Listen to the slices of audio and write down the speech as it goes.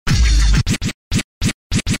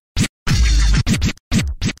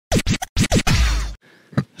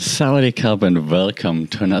Sawadee Krab and welcome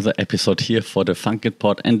to another episode here for the Funkit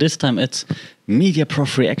Pod. And this time it's Media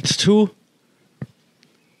Prof reacts to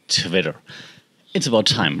Twitter. It's about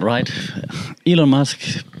time, right? Elon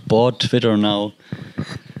Musk bought Twitter now.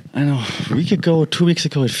 I know, a week ago, 2 weeks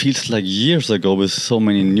ago, it feels like years ago with so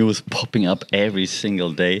many news popping up every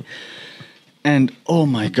single day. And oh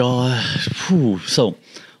my god. Whew. So,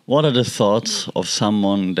 what are the thoughts of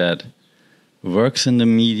someone that works in the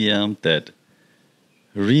media, that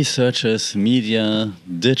researches media,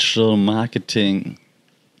 digital marketing,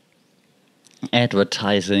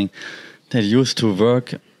 advertising, that used to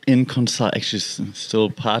work in actually still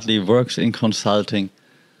partly works in consulting,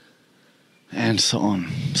 and so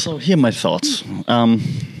on. So here are my thoughts.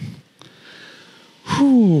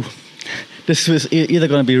 This is either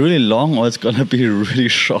going to be really long or it's going to be really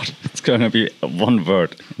short. It's going to be one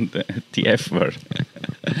word, the F word.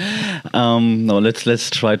 No, let's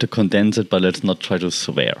try to condense it, but let's not try to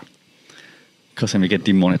swear, because then we get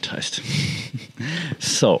demonetized.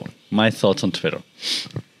 So, my thoughts on Twitter.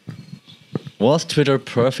 Was Twitter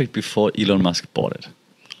perfect before Elon Musk bought it?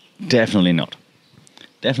 Definitely not.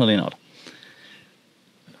 Definitely not.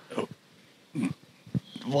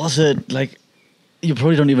 Was it like... You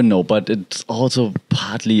probably don't even know, but it's also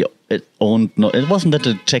partly owned. No, it wasn't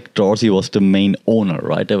that Jack Dorsey was the main owner,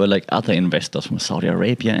 right? There were like other investors from Saudi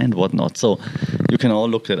Arabia and whatnot. So you can all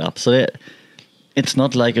look it up. So it's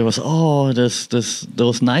not like it was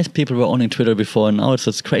those nice people were owning Twitter before, and now it's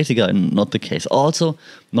this crazy guy. Not the case. Also,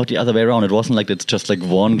 not the other way around. It wasn't like it's just like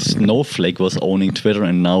one snowflake was owning Twitter,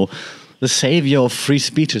 and now the savior of free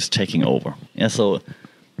speech is taking over. Yeah, so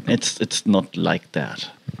it's not like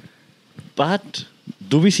that. But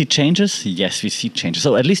do we see changes? Yes, we see changes.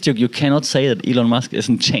 So at least you cannot say that Elon Musk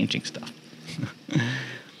isn't changing stuff.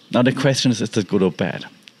 Now the question is that good or bad?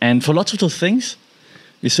 And for lots of those things,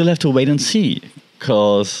 we still have to wait and see.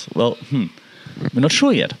 Because, well, we're not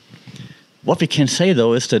sure yet. What we can say,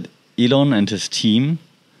 though, is that Elon and his team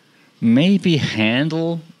maybe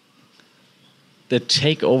handle the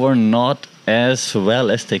takeover not as well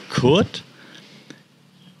as they could.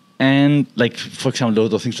 And, like, for example,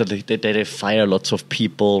 those things that they fire lots of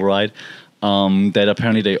people, right? That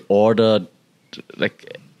apparently they ordered,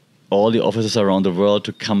 like, all the offices around the world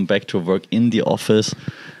to come back to work in the office.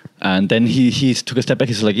 And then he took a step back.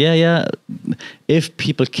 He's like, yeah, if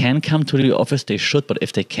people can come to the office, they should. But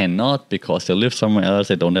if they cannot, because they live somewhere else,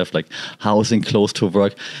 they don't have, like, housing close to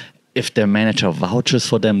work, if their manager vouches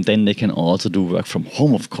for them, then they can also do work from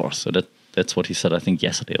home, of course. So that's what he said, I think,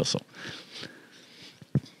 yesterday or so.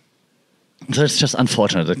 So it's just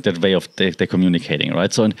unfortunate, that way of they're communicating,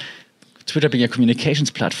 right? So in Twitter being a communications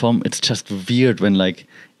platform, it's just weird when like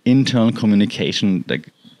internal communication like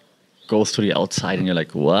goes to the outside and you're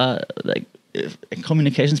like, what? Like a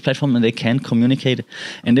communications platform and they can't communicate.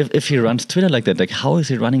 And if he runs Twitter like that, like how is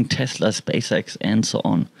he running Tesla, SpaceX, and so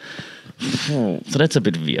on? So that's a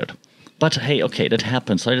bit weird. But hey, okay, that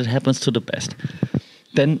happens, right? It happens to the best.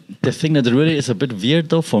 Then the thing that really is a bit weird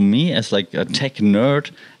though for me as like a tech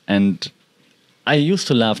nerd, and I used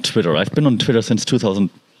to love Twitter. I've been on Twitter since 2000,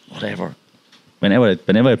 whatever. Whenever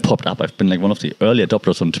it popped up, I've been like one of the early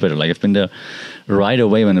adopters on Twitter. Like I've been there right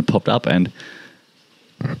away when it popped up, and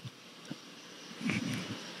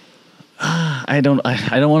I don't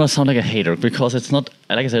want to sound like a hater because it's not,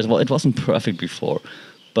 like I said, well, it wasn't perfect before,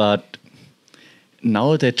 but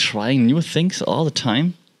now they're trying new things all the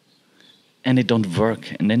time, and they don't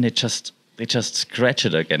work, and then they just scratch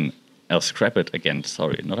it again, or scrap it again.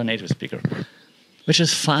 Sorry, not a native speaker. Which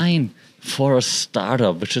is fine for a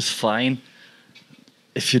startup, which is fine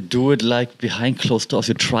if you do it like behind closed doors.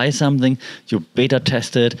 You try something, you beta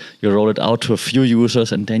test it, you roll it out to a few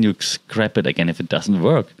users, and then you scrap it again if it doesn't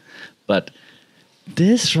work. But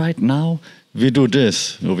this right now, we do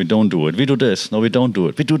this, no, we don't do it. We do this, no, we don't do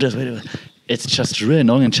it. We do this, we do it. It's just really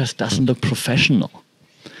annoying and just doesn't look professional.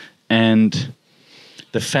 And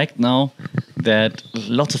the fact now that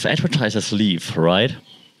lots of advertisers leave, right?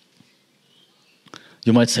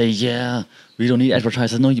 You might say, yeah, we don't need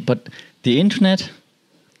advertisers. No, but the internet,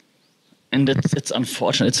 and it's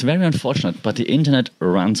unfortunate, it's very unfortunate, but the internet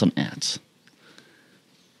runs on ads.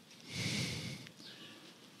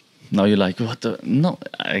 Now you're like, what the? No,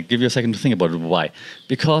 I give you a second to think about it. Why?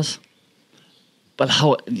 Because, but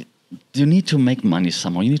how? You need to make money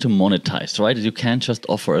somehow. You need to monetize, right? You can't just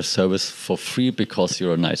offer a service for free because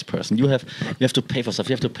you're a nice person. You have to pay for stuff.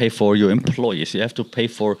 You have to pay for your employees. You have to pay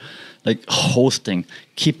for like hosting,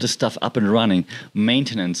 keep the stuff up and running,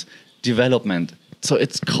 maintenance, development. So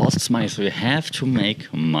it costs money. So you have to make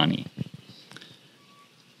money.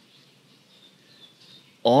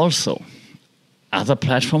 Also, other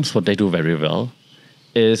platforms, what they do very well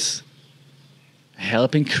is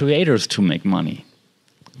helping creators to make money.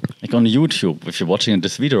 Like on YouTube, if you're watching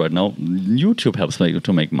this video right now, YouTube helps you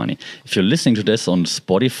to make money. If you're listening to this on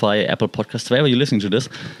Spotify, Apple Podcasts, wherever you're listening to this,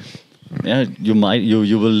 yeah, you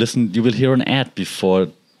will hear an ad before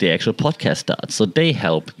the actual podcast starts. So they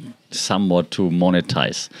help somewhat to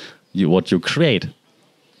monetize what you create.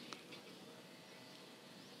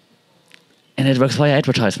 And it works via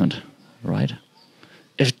advertisement, right?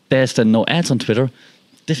 If there's then no ads on Twitter,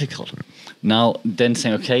 difficult. Now, then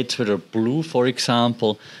saying, okay, Twitter Blue, for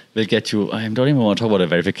example, will get you, I don't even want to talk about a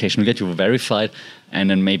verification, will get you verified, and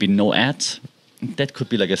then maybe no ads. That could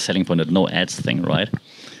be like a selling point, that no ads thing, right?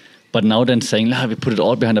 But now then saying, we put it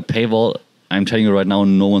all behind a paywall, I'm telling you right now,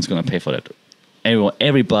 no one's going to pay for that.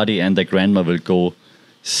 Everybody and their grandma will go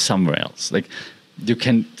somewhere else. Like,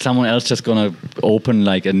 someone else just going to open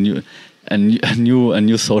like a new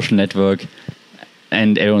social network,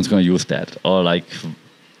 and everyone's going to use that. Or like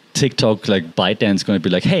TikTok, like ByteDance going to be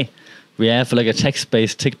like, hey, we have like a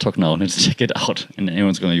text-based TikTok now, let's check it out. And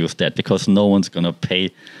everyone's going to use that because no one's going to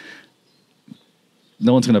pay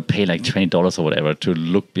like $20 or whatever to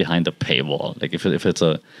look behind a paywall. Like if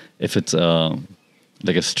it's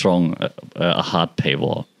like a strong, a hard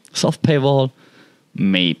paywall. Soft paywall,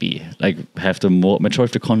 maybe. Like have the majority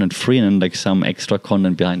of the content free and then like some extra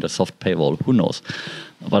content behind a soft paywall. Who knows?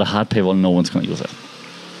 But a hard paywall, no one's going to use it.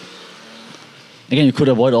 Again, you could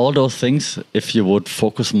avoid all those things if you would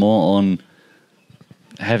focus more on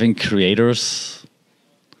having creators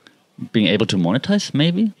being able to monetize,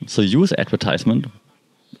 maybe. So use advertisement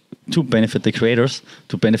to benefit the creators,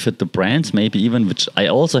 to benefit the brands, maybe even, which I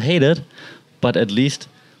also hated, but at least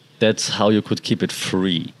that's how you could keep it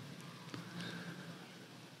free.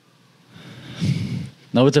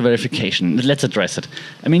 Now with the verification, let's address it.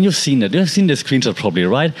 I mean, you've seen it. You've seen the screenshot probably,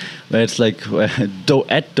 right? Where it's like,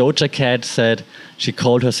 at Doja Cat said, she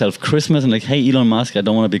called herself Christmas and like, hey, Elon Musk, I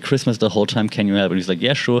don't want to be Christmas the whole time. Can you help? And he's like,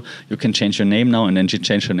 yeah, sure. You can change your name now. And then she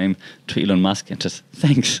changed her name to Elon Musk and just,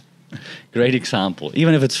 thanks. Great example.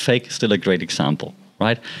 Even if it's fake, still a great example,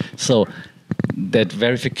 right? So that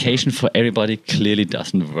verification for everybody clearly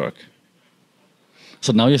doesn't work.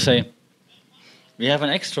 So now you say, we have an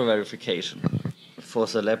extra verification for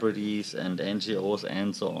celebrities and NGOs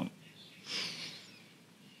and so on.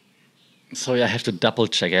 So I have to double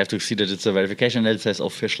check. I have to see that it's a verification that it says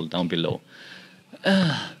official down below.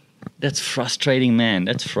 That's frustrating, man.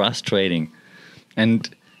 That's frustrating. And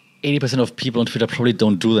 80% of people on Twitter probably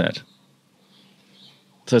don't do that.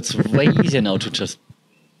 So it's way easier now to just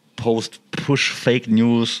push fake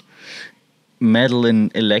news, meddle in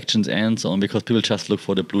elections and so on, because people just look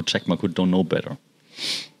for the blue checkmark who don't know better.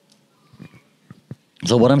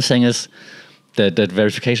 So what I'm saying is that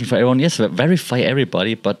verification for everyone, yes, verify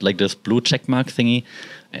everybody, but like this blue checkmark thingy,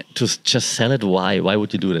 to just sell it, why? Why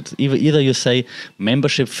would you do that? Either you say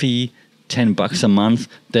membership fee, $10 a month,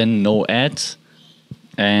 then no ads,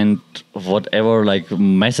 and whatever, like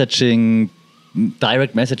messaging,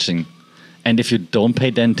 direct messaging. And if you don't pay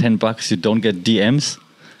then $10, you don't get DMs,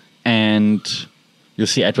 and you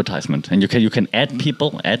see advertisement. And you can add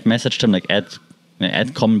people, message them, like add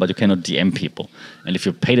comment, but you cannot DM people. And if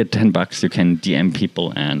you pay the $10, you can DM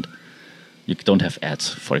people, and you don't have ads,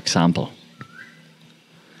 for example.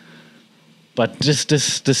 But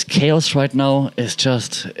this chaos right now is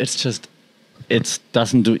it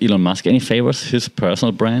doesn't do Elon Musk any favors, his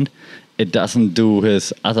personal brand. It doesn't do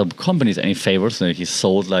his other companies any favors. He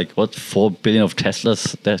sold like 4 billion of Tesla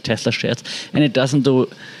shares, and it doesn't do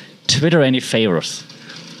Twitter any favors.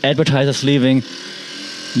 Advertisers leaving,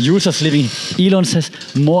 users leaving. Elon says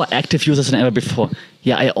more active users than ever before.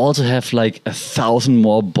 Yeah, I also have like 1,000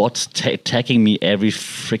 more bots tagging me every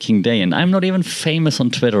freaking day, and I'm not even famous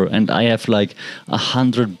on Twitter, and I have like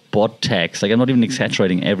 100 bot tags. Like I'm not even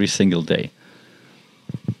exaggerating, every single day.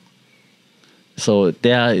 So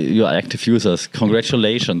there are your active users.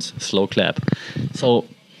 Congratulations, slow clap. So,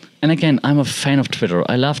 and again, I'm a fan of Twitter.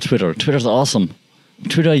 I love Twitter. Twitter's awesome.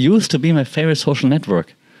 Twitter used to be my favorite social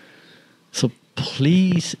network. So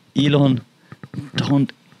please, Elon,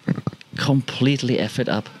 don't completely F it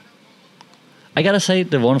up. I gotta say,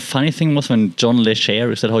 the one funny thing was when John LeShare,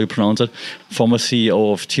 is that how you pronounce it, former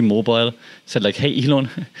CEO of T-Mobile, said like, hey, Elon,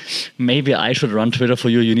 maybe I should run Twitter for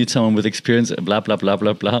you. You need someone with experience, blah, blah, blah,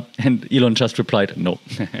 blah, blah. And Elon just replied, no.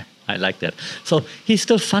 I like that. So he's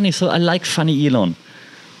still funny. So I like funny Elon.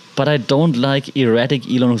 But I don't like erratic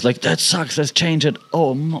Elon who's like, that sucks, let's change it.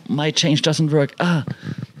 Oh, my change doesn't work. I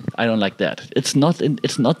don't like that. It's not in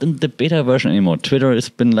the beta version anymore. Twitter has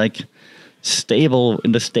been like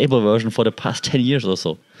in the stable version for the past 10 years or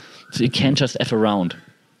so. So you can't just F around.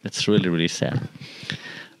 That's really, really sad.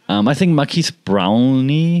 I think Marquise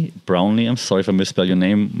Brownlee, I'm sorry if I misspell your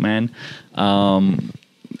name, man.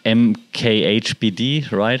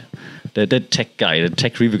 MKHBD, right? The tech guy, the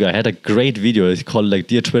tech review guy, had a great video. It's called like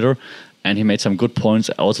Dear Twitter, and he made some good points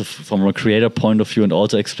also from a creator point of view, and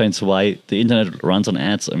also explains why the internet runs on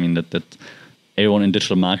ads. I mean, that everyone in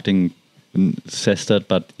digital marketing says that,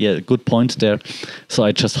 but yeah, good points there. So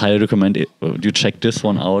I just highly recommend you check this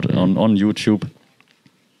one out on YouTube.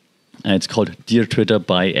 It's called Dear Twitter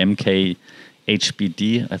by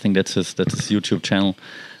MKHBD. I think that's his YouTube channel.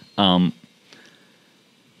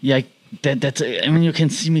 That's. I mean, you can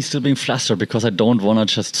see me still being flustered because I don't want to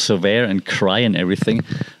just swear and cry and everything.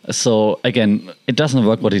 So again, it doesn't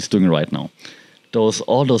work what he's doing right now.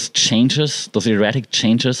 All those changes, those erratic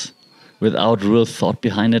changes, without real thought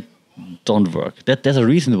behind it, don't work. There's a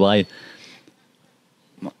reason why.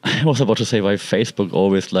 I was about to say why Facebook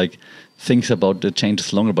always like thinks about the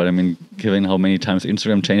changes longer, but I mean, given how many times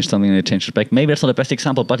Instagram changed something and they changed it back, maybe that's not the best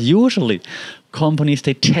example. But usually, companies,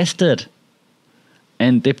 they test it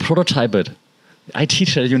and they prototype it. I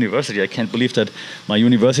teach at a university. I can't believe that my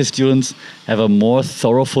university students have a more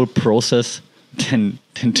thorough process than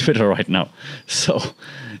Twitter right now. So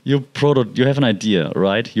you have an idea,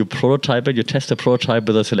 right? You prototype it, you test the prototype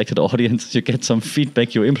with a selected audience, you get some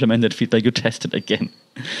feedback, you implement that feedback, you test it again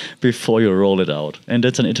before you roll it out. And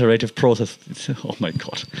it's an iterative process. Oh my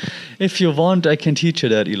God. If you want, I can teach you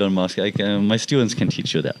that, Elon Musk. My students can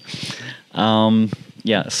teach you that.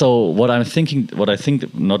 So what I think,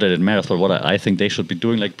 not that it matters, but what I think they should be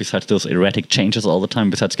doing, like besides those erratic changes all the time,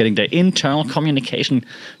 besides getting their internal communication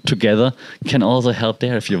together, can also help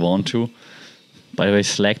there if you want to. By the way,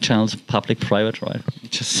 Slack channels, public, private, right?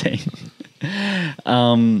 Just saying.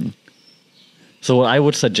 So what I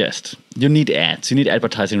would suggest, you need ads, you need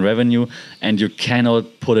advertising revenue, and you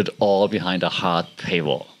cannot put it all behind a hard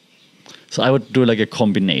paywall. So I would do like a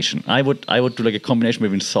combination. I would do like a combination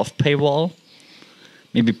between soft paywall,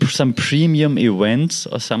 maybe some premium events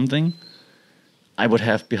or something. I would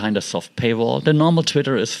have behind a soft paywall. The normal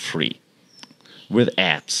Twitter is free with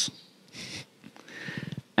ads.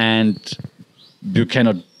 And you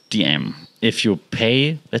cannot DM. If you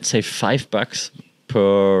pay, let's say $5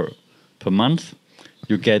 per month,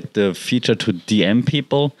 you get the feature to DM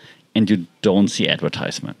people and you don't see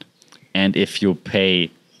advertisement. And if you pay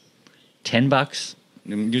 $10,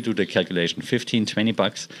 you do the calculation, $15,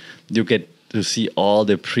 $20, you get to see all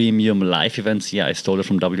the premium live events. Yeah, I stole it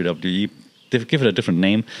from WWE. They give it a different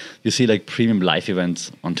name. You see like premium live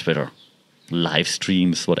events on Twitter, live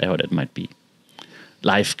streams, whatever that might be.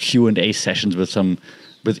 Live Q&A sessions with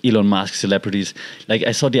Elon Musk celebrities. Like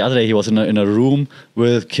I saw the other day, he was in a room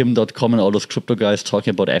with Kim.com and all those crypto guys talking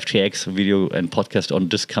about FTX video and podcast on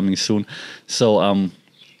this coming soon. So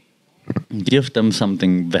give them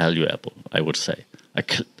something valuable, I would say.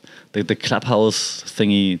 The Clubhouse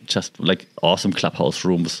thingy, just like awesome Clubhouse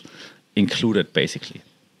rooms included, basically.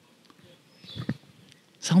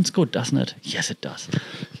 Sounds good, doesn't it? Yes, it does.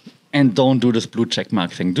 And don't do this blue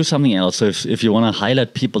checkmark thing. Do something else. So if you want to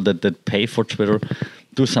highlight people that pay for Twitter,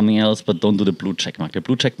 do something else, but don't do the blue checkmark. The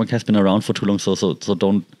blue checkmark has been around for too long, so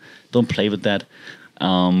don't play with that.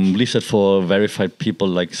 Leave that for verified people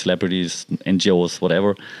like celebrities, NGOs,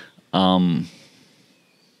 whatever.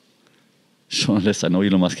 Journalists, I know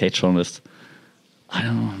Elon Musk hates journalists. I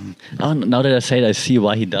don't know. Now that I say it, I see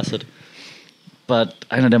why he does it. But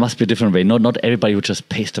I know there must be a different way. Not everybody who just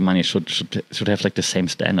pays the money should have like the same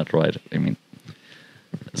standard, right? I mean,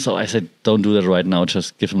 so I said, don't do that right now.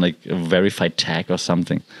 Just give them like a verified tag or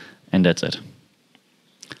something, and that's it.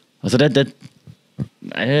 So that's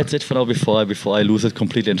it for now. Before I lose it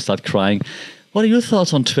completely and start crying, what are your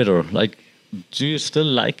thoughts on Twitter? Like, do you still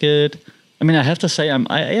like it? I mean, I have to say I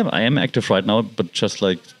am active right now, but just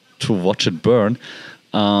like to watch it burn.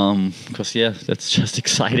 Because that's just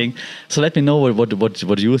exciting. So let me know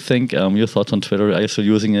what you think. Your thoughts on Twitter. Are you still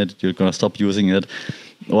using it? You're gonna stop using it?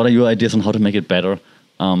 What are your ideas on how to make it better?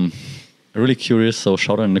 Really curious. So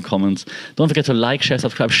shout out in the comments. Don't forget to like, share,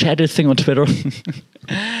 subscribe, share this thing on Twitter.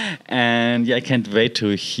 And I can't wait to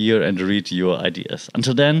hear and read your ideas.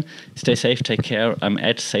 Until then, stay safe, take care. I'm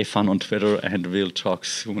at SafeFun on Twitter, and we'll talk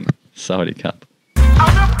soon. Sawadee Cup.